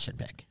as a passion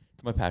pick.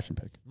 It's my passion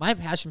pick. My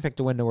passion pick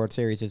to win the World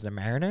Series is the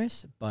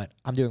Mariners, but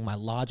I'm doing my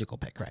logical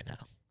pick right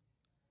now.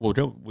 Well,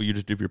 will you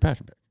just give your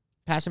passion pick?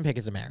 Passion pick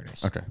is the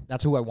Mariners. Okay.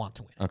 That's who I want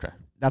to win. Okay.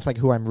 That's like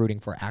who I'm rooting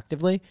for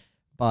actively.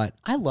 But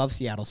I love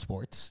Seattle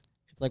sports.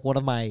 It's like one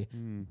of my.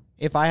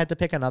 If I had to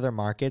pick another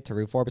market to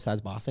root for besides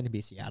Boston, it'd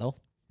be Seattle.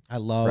 I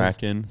love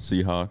Kraken,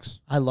 Seahawks.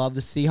 I love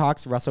the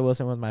Seahawks. Russell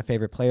Wilson was my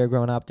favorite player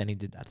growing up. Then he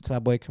did that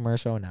Subway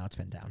commercial, and now it's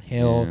been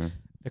downhill. Yeah.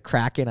 The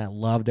Kraken, I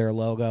love their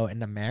logo,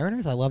 and the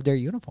Mariners, I love their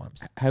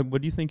uniforms.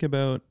 What do you think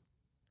about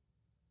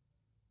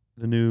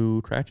the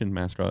new Kraken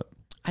mascot?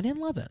 I didn't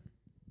love it,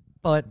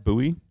 but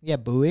Bowie? yeah,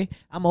 Bowie.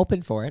 I'm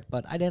open for it,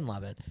 but I didn't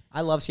love it.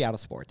 I love Seattle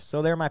sports,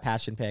 so they're my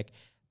passion pick.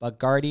 But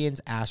Guardians,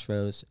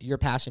 Astros, your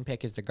passion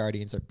pick is the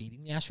Guardians are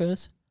beating the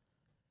Astros?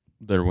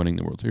 They're winning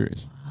the World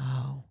Series.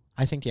 Wow.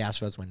 I think the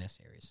Astros win this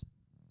series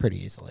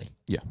pretty easily.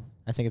 Yeah.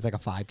 I think it's like a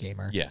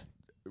 5-gamer. Yeah.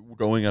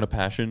 Going out of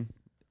passion,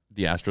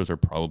 the Astros are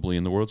probably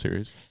in the World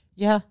Series.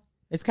 Yeah.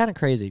 It's kind of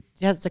crazy.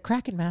 Yeah, the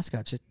Kraken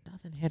mascot just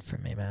doesn't hit for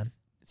me, man.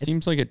 It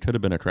seems like it could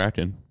have been a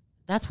Kraken.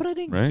 That's what I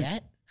didn't Right?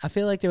 get. I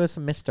feel like there was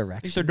some misdirection. I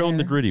think they're going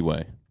the there. gritty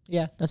way.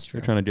 Yeah, that's true.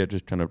 They're trying to get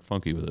just kind of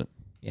funky with it.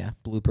 Yeah,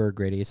 blooper,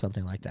 gritty,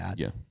 something like that.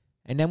 Yeah.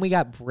 And then we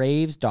got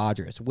Braves,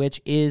 Dodgers,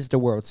 which is the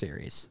World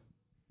Series.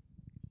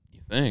 You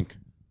think?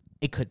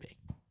 It could be.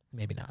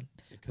 Maybe not.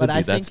 It could But be.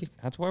 I that's, think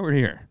that's why we're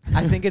here.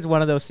 I think it's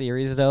one of those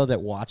series, though,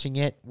 that watching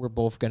it, we're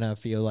both going to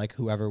feel like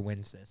whoever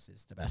wins this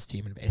is the best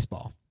team in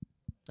baseball.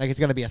 Like, it's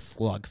going to be a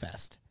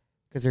slugfest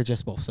because they're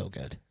just both so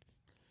good.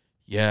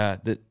 Yeah,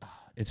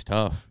 it's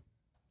tough.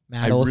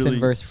 Matt Olson really-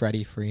 versus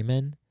Freddie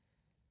Freeman.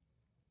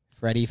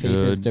 Freddie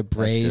faces Good. the That's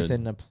Braves good.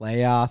 in the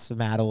playoffs.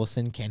 Matt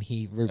Olson, can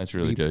he That's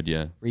really good,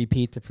 yeah.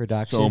 repeat the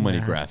production? So many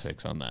That's-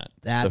 graphics on that.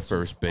 That's the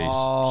first base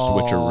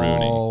switcheroony.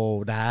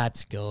 Oh,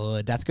 that's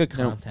good. That's good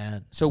Now,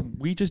 content. So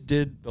we just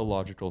did the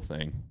logical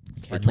thing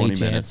for Kenley 20 minutes.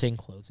 Jansen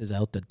closes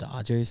out the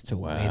Dodgers to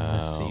win the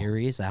Wow.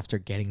 series after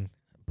getting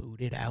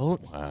booted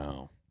out.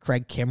 Wow.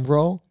 Craig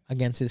Kimbrell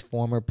against his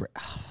former.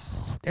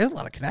 There's a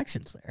lot of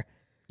connections there.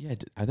 Yeah,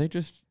 are they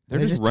just... They're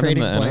they just just running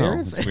the trading NL.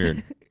 players? It's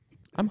weird.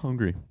 I'm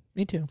hungry.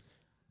 Me too.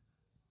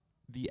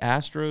 The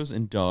Astros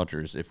and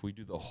Dodgers, if we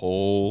do the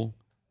whole...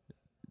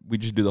 We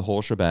just do the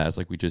whole shabazz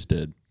like we just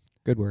did.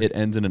 Good word. It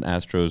ends in an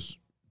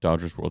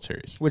Astros-Dodgers World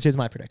Series, Which is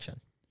my prediction.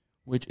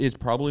 which is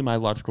probably my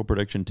logical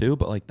prediction too,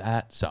 but like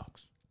that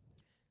sucks.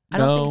 I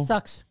don't think it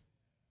sucks.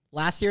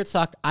 Last year it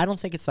sucked. I don't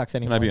think it sucks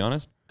Can anymore. I be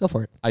honest? Go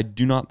for it. I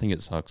do not think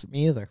it sucks,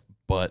 Me either.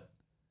 but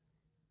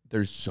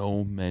there's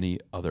so many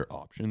other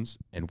options,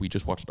 and we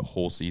just watched a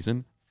whole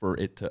season for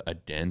it to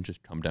again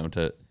just come down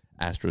to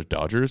Astros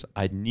Dodgers.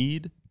 I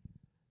need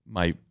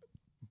my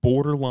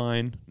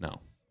borderline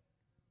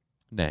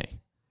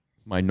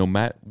my no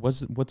matter what's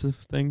the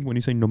thing when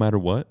you say no matter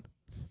what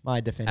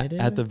My definitive.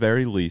 at the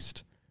very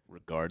least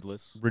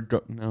Regardless.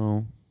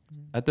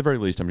 at the very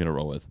least I'm gonna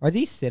roll with Are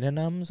these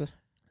synonyms?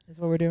 Is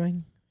what we're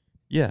doing?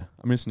 yeah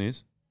I'm gonna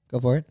sneeze. Go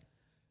for it.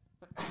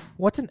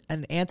 What's an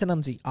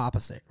antonym's the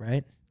opposite,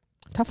 right?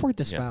 Tough word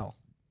to Yeah. spell.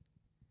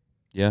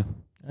 Yeah.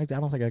 I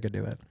don't think I could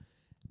do it.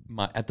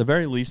 At the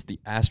very least, the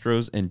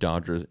Astros and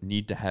Dodgers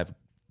need to have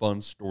fun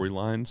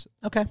storylines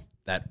Okay.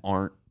 that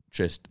aren't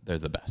just they're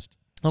the best.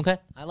 Okay.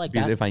 I like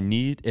Because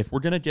that. if we're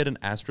gonna get an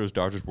Astros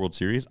Dodgers World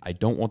Series, I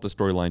don't want the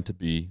storyline to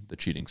be the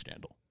cheating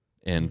scandal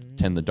and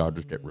can the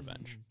Dodgers get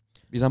revenge?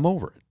 Because I'm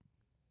over it.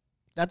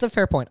 That's a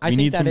fair point. I We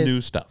think need that some is.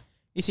 new stuff.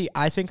 You see,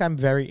 I think I'm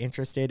very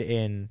interested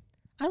in.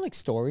 I like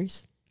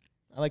stories.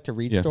 I like to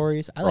read Yeah.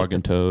 stories. I Frog like.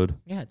 and Toad.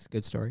 Yeah, it's a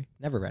good story.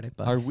 Never read it,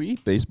 but Are we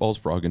baseball's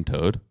Frog and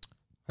Toad?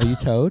 are you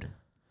Toad?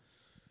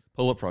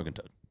 Pull up Frog and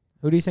Toad.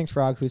 Who do you think's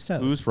Frog? Who's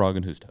Toad? Who's Frog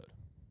and who's Toad?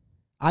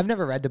 I've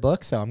never read the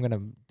book, so I'm going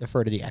to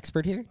defer to the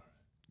expert here.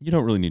 You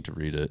don't really need to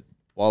read it.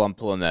 While I'm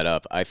pulling that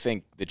up, I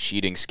think the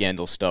cheating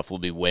scandal stuff will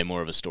be way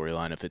more of a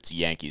storyline if it's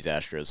Yankees,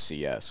 Astros,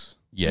 CS.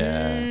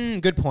 Yeah.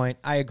 Good point.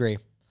 I agree.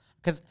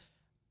 Because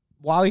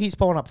while he's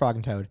pulling up Frog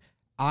and Toad,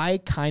 I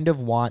kind of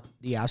want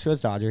the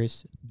Astros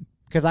Dodgers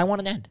because I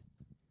want an end.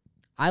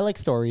 I like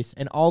stories,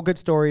 and all good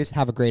stories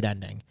have a great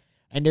ending.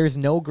 And there's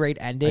no great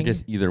ending. I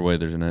guess either way,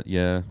 there's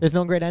There's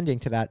no great ending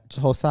to that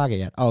whole saga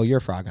yet. Oh, you're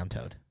Frog, I'm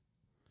Toad.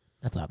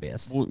 That's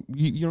obvious. Well,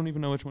 you don't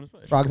even know which one is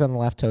which. Frog's on the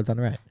left, Toad's on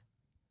the right.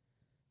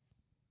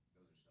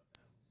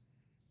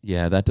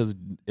 Yeah, that does.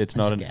 It's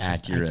not an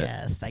accurate.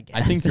 I guess.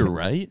 I think you're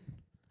right.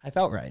 I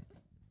felt right.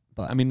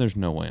 But I mean, there's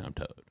no way I'm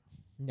Toad.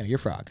 no, you're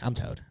Frog. I'm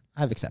Toad.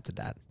 I've accepted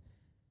that.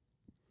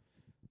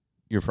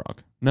 You're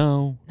Frog.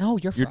 No, No,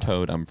 you're Frog. you're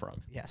Toad. I'm Frog.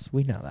 Yes,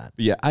 we know that.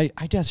 But yeah, I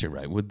guess you're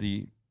right. With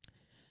the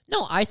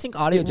No, I think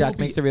Audio It will Jack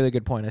be- makes a really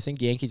good point. I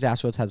think Yankees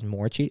Astros has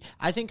more cheat.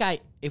 I think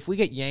if we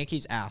get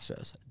Yankees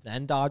Astros,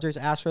 then Dodgers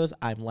Astros,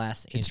 I'm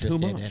less it's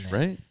interested too in much, it.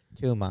 right?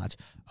 Too much.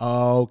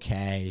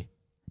 Okay.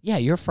 Yeah,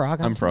 you're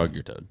Frog. I'm Toad. Frog.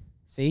 You're Toad.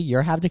 See,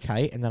 you're have the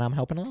kite, and then I'm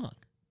helping along.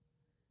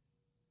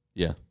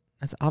 Yeah,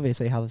 That's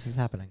obviously how this is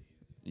happening.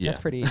 yeah.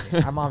 That's pretty easy.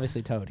 I'm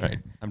obviously Toad here. Right.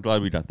 I'm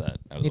glad we got that.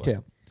 Out of Me the way.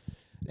 too.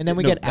 And then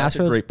we No, get that's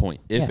Astros. a great point.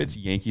 If Yeah. it's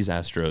Yankees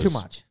Astros, Too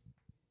much.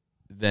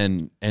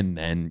 then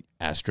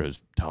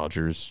Astros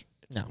Dodgers.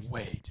 No.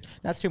 Way too.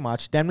 That's too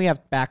much. Then we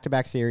have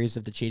back-to-back series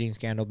of the cheating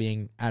scandal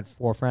being at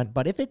forefront.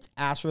 But if it's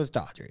Astros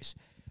Dodgers,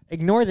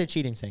 ignore the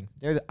cheating thing.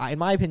 In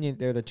my opinion,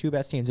 they're the two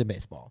best teams in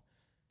baseball.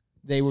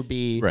 They would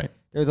be Right.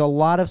 There's a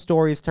lot of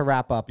stories to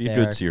wrap up Be a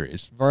there. good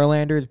series.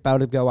 Verlander's about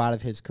to go out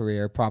of his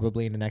career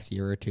probably in the next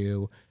year or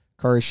two.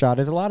 Kershaw.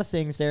 There's a lot of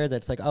things there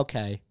that's like,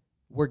 okay,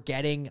 we're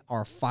getting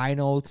our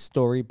final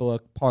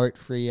storybook part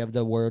 3 of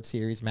the World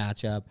Series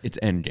matchup. It's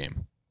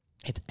Endgame.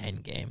 It's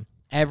endgame.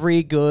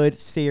 Every good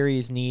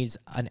series needs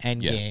an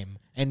end Yeah. game.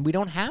 And we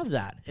don't have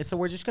that. And so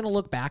we're just going to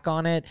look back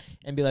on it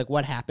and be like,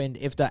 what happened?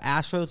 If the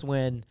Astros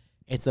win,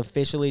 it's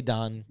officially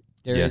done.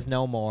 There is Yeah.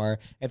 no more.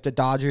 If the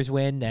Dodgers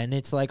win, then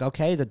it's like,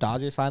 okay, the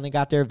Dodgers finally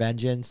got their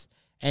vengeance.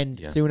 And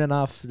Yeah. soon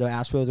enough, the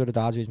Astros or the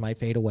Dodgers might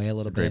fade away a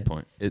little Great bit.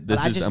 point. This But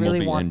I is just MLB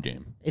really want-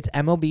 endgame. It's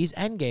MLB's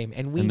endgame,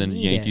 and we And then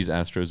need Yankees it.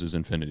 Astros is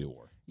Infinity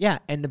War. Yeah,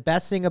 and the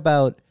best thing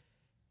about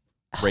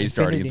Rays Infinity-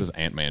 Guardians is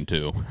Ant-Man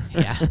too.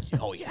 yeah,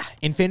 oh yeah,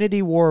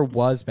 Infinity War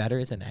was better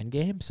as an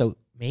endgame. So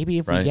maybe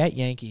if we Right. get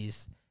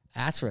Yankees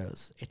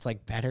Astros, it's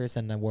like better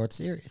than the World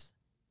Series.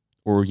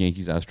 Or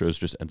Yankees Astros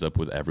just ends up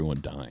with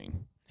everyone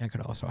dying. That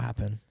could also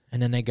happen.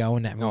 And then they go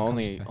and everyone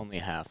No, comes back. only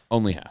half.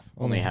 Only half.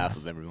 Only Only half half.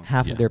 of everyone.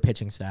 Half Yeah. of their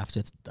pitching staff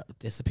just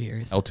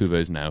disappears. Altuve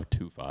is now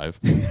 2-5.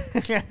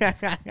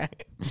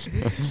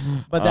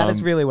 But that is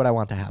Um, really what I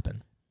want to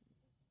happen.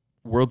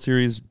 World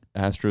Series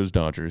Astros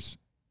Dodgers.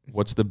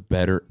 What's the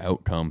better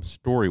outcome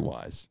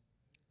story-wise?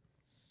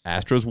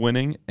 Astros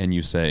winning, and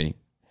you say,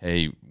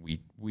 "Hey, we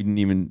didn't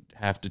even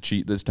have to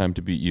cheat this time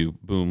to beat you."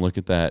 Boom, look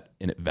at that,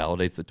 and it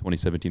validates the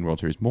 2017 World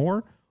Series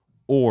more.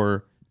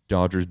 Or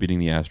Dodgers beating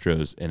the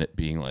Astros and it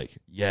being like,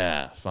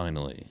 "Yeah,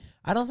 finally."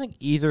 I don't think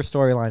either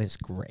storyline is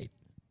great.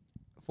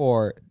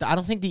 I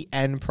don't think the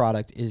end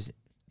product is.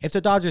 If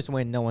the Dodgers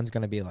win, no one's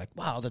going to be like,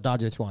 "Wow, the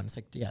Dodgers won." It's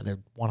like, yeah, they're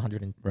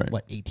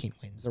 118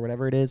 wins or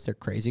whatever it is. They're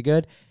crazy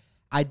good.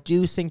 I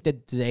do think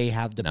that they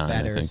have the 9, I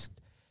better. think.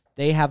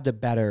 They have the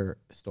better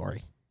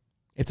story.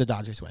 If the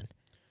Dodgers win,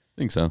 I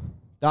think so.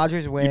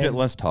 Dodgers You win. get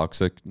less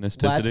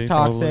toxicness. Less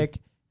toxic.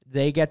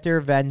 They get their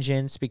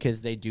vengeance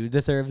because they do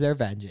deserve their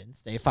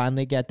vengeance. They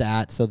finally get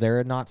that, so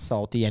they're not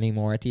salty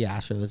anymore at the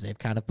Astros. They've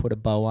kind of put a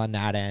bow on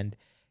that end.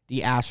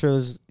 The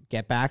Astros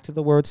get back to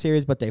the World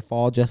Series, but they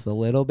fall just a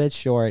little bit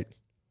short.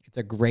 It's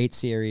a great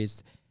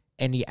series.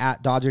 And the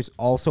Dodgers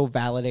also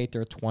validate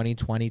their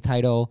 2020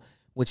 title,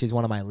 which is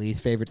one of my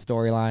least favorite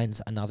storylines,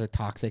 another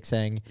toxic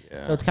thing.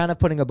 Yeah. So it's kind of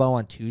putting a bow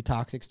on two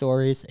toxic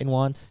stories in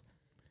once,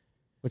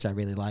 which I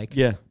really like.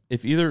 Yeah.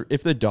 If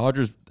the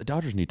Dodgers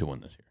need to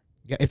win this year.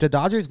 Yeah, if the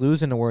Dodgers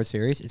lose in the World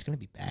Series, it's going to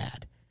be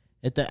bad.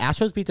 If the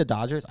Astros beat the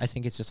Dodgers, I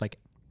think it's just like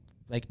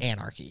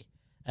anarchy.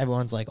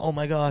 Everyone's like, "Oh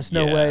my gosh,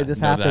 no way this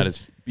happened." That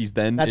is because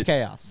then That's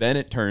chaos. Then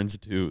it turns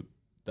to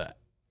the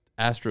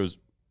Astros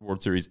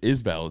World Series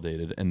is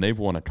validated and they've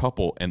won a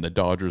couple, and the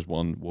Dodgers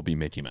one will be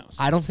Mickey Mouse.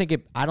 I don't think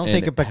it.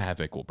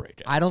 Havoc will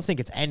break out. I don't think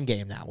it's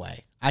Endgame that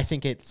way. I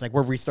think it's like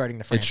we're restarting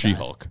the franchise. It's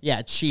She-Hulk. Yeah,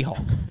 it's She-Hulk.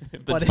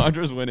 If the But-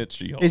 Dodgers win, it's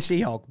She-Hulk. It's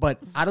She-Hulk, but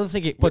I don't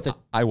think it puts it.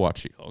 I watch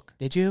She-Hulk.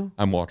 Did you?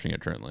 I'm watching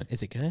it currently.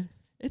 Is it good,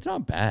 It's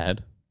not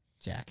bad.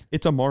 Jack?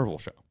 It's a Marvel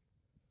show.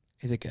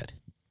 Is it good?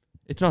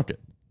 It's not good.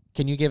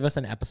 Can you give us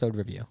an episode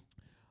review?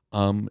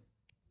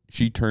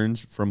 She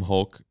turns from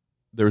Hulk.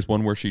 There's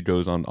one where she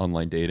goes on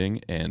online dating,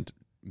 and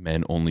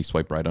men only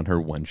swipe right on her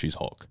when she's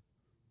Hulk,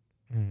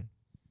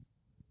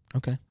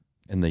 Okay.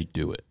 and they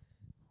do it.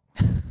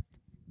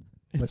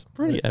 It's What-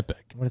 pretty what-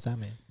 epic. What does that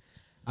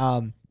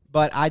mean?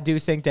 But I do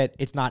think that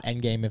it's not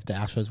Endgame if the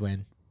Astros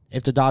win.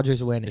 If the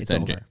Dodgers win, it's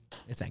Endgame. over.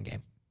 It's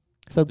Endgame.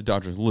 So The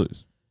Dodgers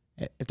lose.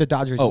 if the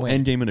Dodgers Oh,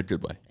 win Endgame in a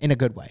good way. in a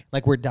good way,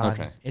 like we're done.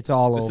 Okay. It's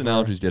all This over.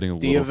 analogy is getting a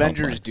The little Avengers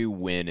complex. do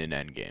win in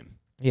Endgame.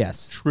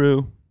 Yes,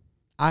 True.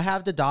 I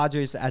have the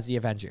Dodgers as the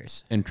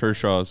Avengers. And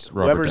Kershaw's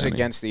Robert Whoever's Downey.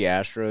 against the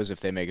Astros, if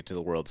they make it to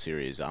the World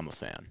Series, I'm a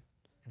fan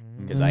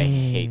because I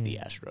hate the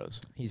Astros.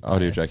 He's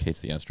Audio biased. Jack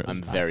hates the Astros.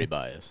 I'm very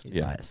biased. He's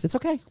Yeah. biased. It's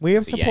okay. We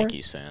have As a support.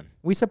 Yankees fan.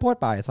 We support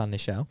bias on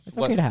this show. It's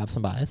What- okay to have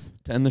some bias.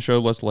 To end the show,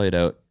 let's lay it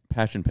out.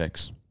 Passion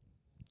picks.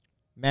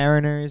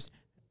 Mariners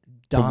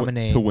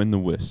dominate To win the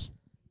WIS.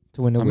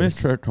 to win the I'm going West.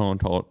 to start calling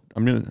tall.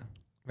 I'm going to.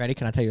 Ready?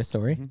 Can I tell you a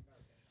story? Mhm.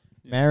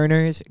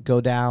 Mariners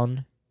go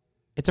down.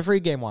 It's a free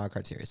game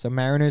wildcard series. So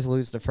Mariners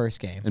lose the first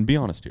game. And be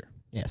honest here.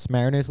 Yes,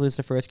 Mariners lose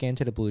the first game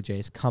to the Blue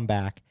Jays. Come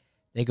back.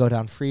 They go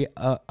down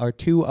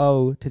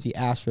 2-0 to the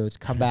Astros.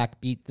 Come back,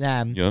 beat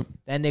them. Yep.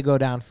 Then they go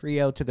down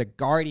 3-0 to the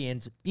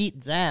Guardians.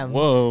 Beat them.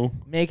 Whoa.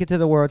 Make it to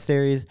the World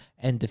Series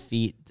and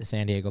defeat the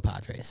San Diego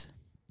Padres.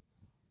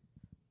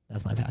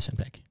 That's my passion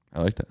pick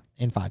I like that.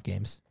 in 5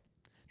 games.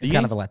 The It's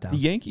kind of a letdown. The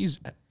Yankees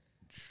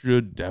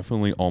should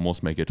definitely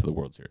almost make it to the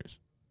World Series.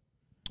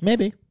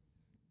 Maybe.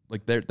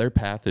 Like their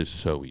path is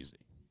so easy.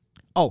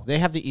 Oh, they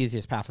have the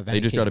easiest path of any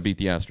They just team. got to beat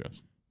the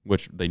Astros,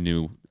 which they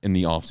knew in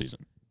the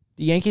offseason.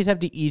 The Yankees have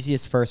the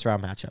easiest first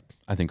round matchup.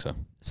 I think so.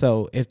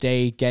 So if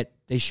they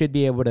should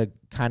be able to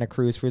kind of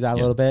cruise through that a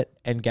Yeah. little bit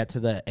and get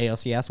to the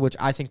ALCS, which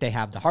I think they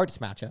have the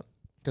hardest matchup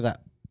because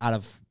out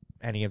of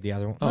any of the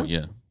other ones. Oh,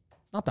 yeah.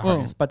 Not the Well-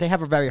 hardest, but they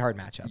have a very hard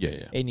matchup. Yeah,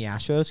 yeah. In the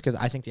Astros because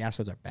I think the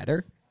Astros are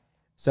better.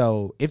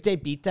 So if they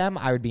beat them,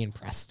 I would be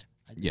impressed.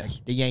 Yes.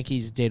 Like, the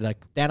Yankees did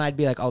then I'd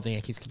be like, oh, the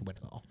Yankees can win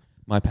it all.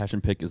 My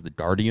passion pick is the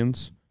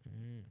Guardians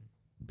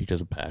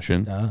because of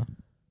passion. Duh.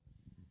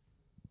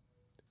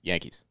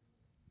 Yankees.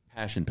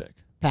 Passion pick.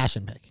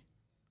 Passion pick.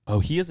 Oh,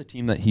 he has a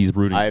team that he's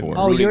rooting I'm for.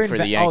 Oh, rooting you're for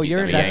the inve- Yankees. oh, you're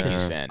I'm a invested.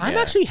 Yankees fan. I'm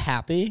yeah. actually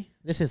happy.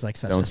 This is like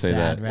such Don't a say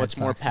sad that. Red What's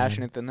more Sox thing.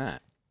 passionate than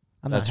that?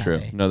 I'm That's not true.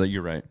 happy. No, that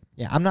you're right.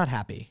 Yeah, I'm not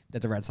happy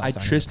that the Red Sox I aren't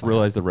in just the playoffs.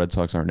 realized the Red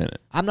Sox aren't in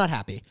it. I'm not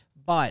happy,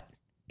 but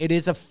it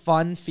is a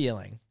fun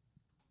feeling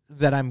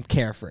that I'm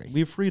carefree.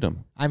 We have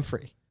freedom. I'm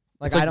free.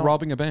 Like, It's like I don't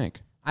robbing a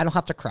bank. I don't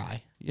have to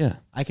cry. Yeah.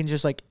 I can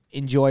just like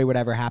enjoy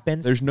whatever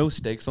happens. There's no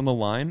stakes on the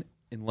line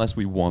unless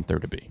we want there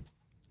to be.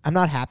 I'm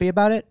not happy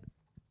about it,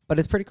 but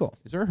it's pretty cool.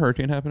 Is there a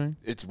hurricane happening?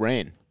 It's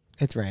rain.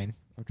 It's rain.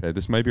 Okay,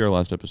 this might be our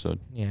last episode.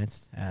 Yeah,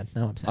 it's sad.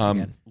 No, I'm sad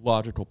again.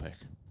 Logical pick.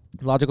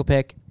 Logical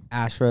pick,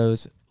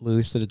 Astros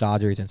lose to the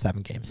Dodgers in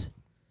 7 games.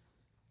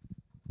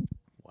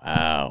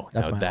 Wow.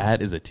 That's now my that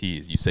logic. is a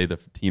tease. You say the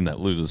team that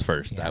loses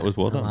first. Yeah, that was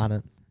well I'm done. on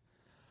it.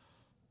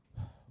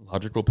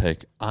 Logical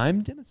pick.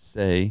 I'm going to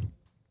say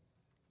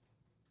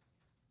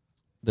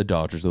the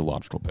Dodgers are the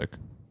logical pick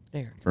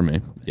There. for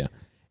me. Yeah.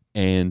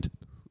 And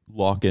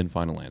lock in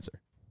final answer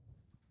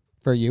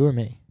For you or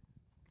me?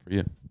 for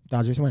you.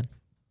 Dodgers win.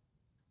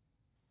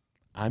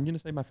 I'm going to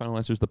say my final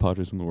answer is the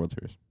Padres win the World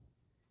Series,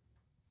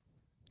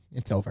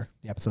 It's over.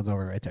 The episode's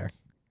over right there.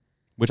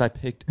 which I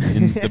picked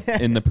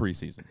in the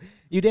preseason.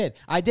 You did.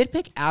 I did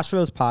pick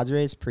Astros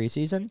Padres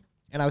preseason,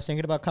 and I was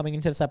thinking about coming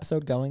into this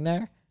episode going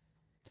there.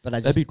 But I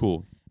just That'd be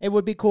cool. it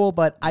would be cool,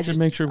 but I I just should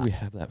make sure we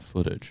have that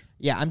footage.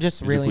 yeah, I'm just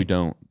 'Cause really if we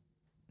don't,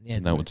 yeah,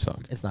 then that would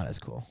suck. it's not as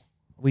cool.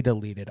 We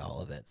deleted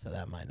all of it, so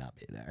that might not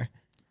be there.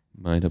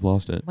 Might have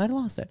lost it. Might have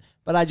lost it.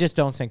 But I just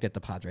don't think that the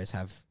Padres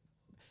have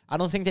I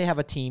don't think they have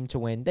a team to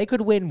win. They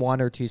could win 1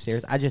 or 2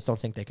 series. I just don't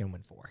think they can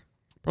win 4.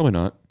 Probably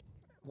not.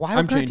 Why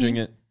I'm changing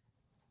it.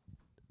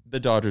 The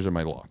Dodgers are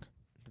my lock.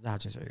 The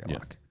Dodgers are your Yeah.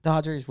 lock.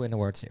 Dodgers win the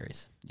World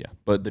Series. Yeah,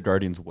 but the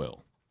Guardians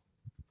will.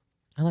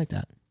 I like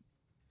that.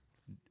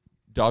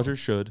 Dodgers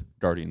should.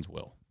 Guardians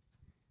will.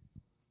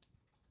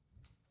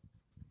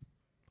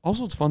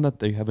 Also, it's fun that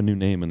they have a new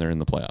name and they're in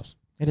the playoffs.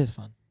 It is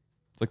fun.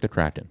 It's like the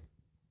Kraken.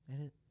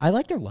 I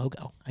like their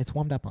logo. It's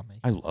warmed up on me.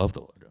 I love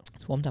the logo.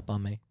 It's warmed up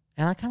on me.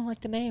 And I kind of like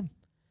the name.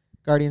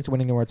 Guardians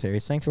winning the World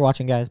Series. Thanks for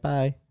watching, guys.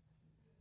 Bye.